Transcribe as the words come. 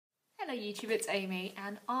Hello YouTube, it's Amy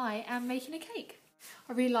and I am making a cake.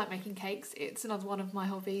 I really like making cakes, it's another one of my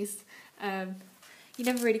hobbies. You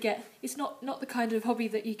never really get, it's not the kind of hobby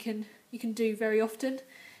that you can do very often.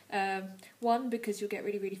 One, because you'll get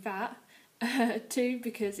really fat. Two,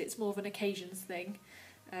 because it's more of an occasions thing.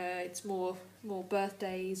 It's more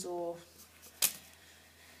birthdays or...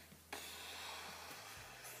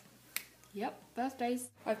 Yep, birthdays.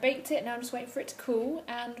 I've baked it, now I'm just waiting for it to cool,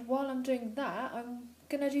 and while I'm doing that, I'm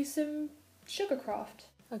gonna do some sugar craft.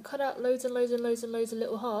 I cut out loads and loads of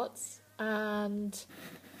little hearts, and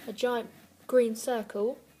a giant green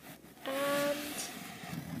circle, and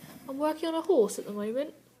I'm working on a horse at the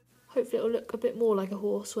moment. Hopefully it'll look a bit more like a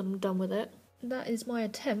horse when I'm done with it. That is my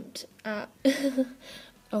attempt at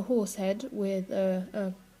a horse head with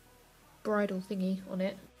a bridle thingy on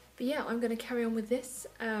it. But yeah, I'm gonna carry on with this.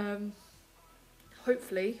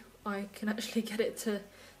 Hopefully I can actually get it to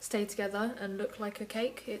stay together and look like a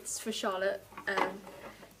cake. It's for Charlotte,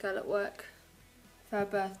 girl at work, for her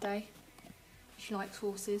birthday. She likes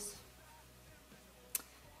horses.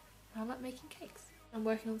 I like making cakes. I'm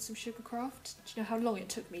working on some sugar craft. Do you know how long it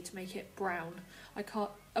took me to make it brown? I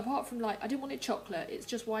can't, apart from like, I didn't want it chocolate, it's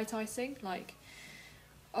just white icing. Like,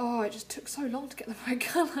 oh, it just took so long to get the right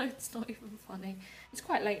colour, it's not even funny. It's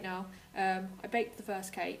quite late now. I baked the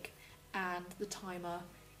first cake and the timer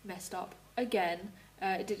messed up again.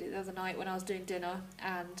 I did it the other night when I was doing dinner,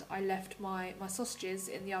 and I left my sausages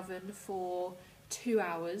in the oven for 2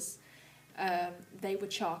 hours. They were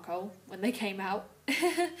charcoal when they came out.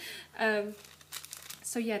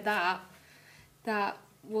 So yeah, that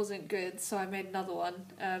wasn't good, so I made another one.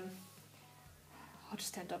 I'll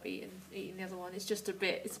just end up eating the other one. It's just a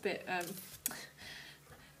bit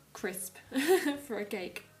crisp for a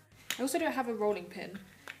cake. I also don't have a rolling pin,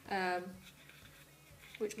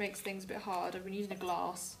 which makes things a bit hard. I've been using a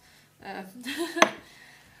glass. Oh,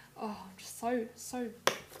 I'm just so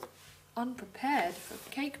unprepared for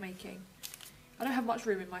cake making. I don't have much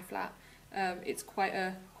room in my flat. It's quite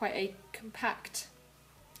a compact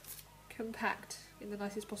in the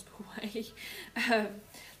nicest possible way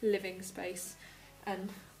living space,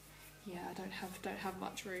 and yeah, I don't have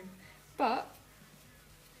much room, but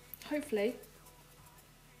hopefully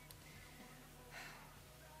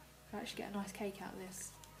I'll actually get a nice cake out of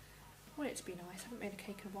this. I want it to be nice. I haven't made a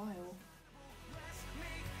cake in a while.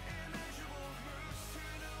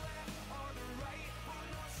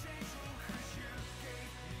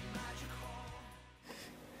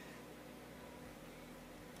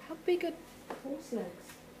 How big are horse legs?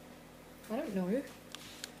 I don't know.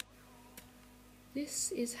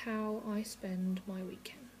 This is how I spend my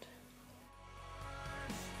weekend.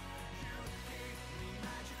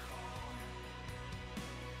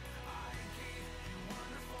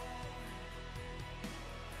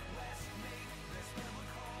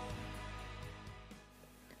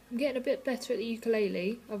 I'm getting a bit better at the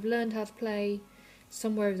ukulele. I've learned how to play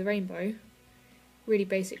Somewhere Over the Rainbow, really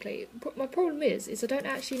basically. My problem is I don't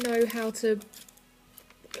actually know how to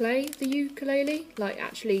play the ukulele, like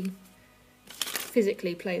actually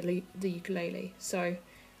physically play the ukulele. So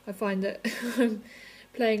I find that I'm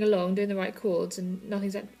playing along, doing the right chords, and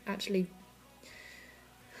nothing's actually...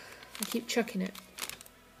 I keep chucking it,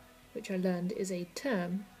 which I learned is a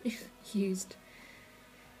term used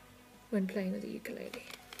when playing with the ukulele.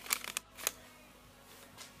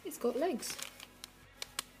 It's got legs.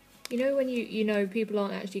 You know when you know people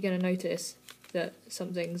aren't actually going to notice that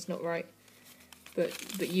something's not right,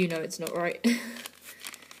 but you know it's not right.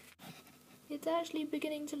 It's actually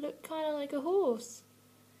beginning to look kind of like a horse,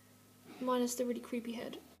 minus the really creepy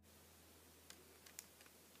head.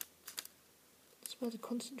 That's where the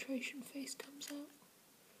concentration face comes out.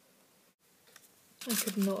 I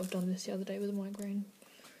could not have done this the other day with a migraine.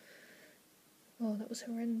 Oh, that was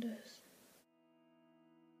horrendous.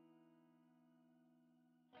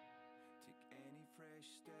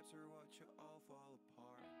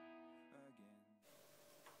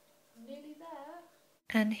 Nearly there.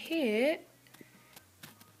 And here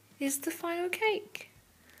is the final cake.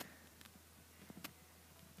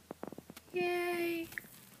 Yay!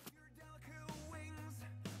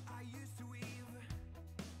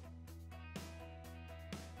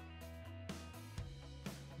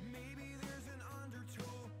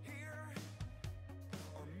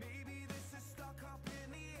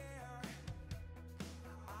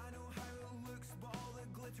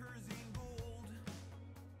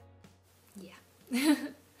 Yeah.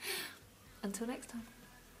 Until next time.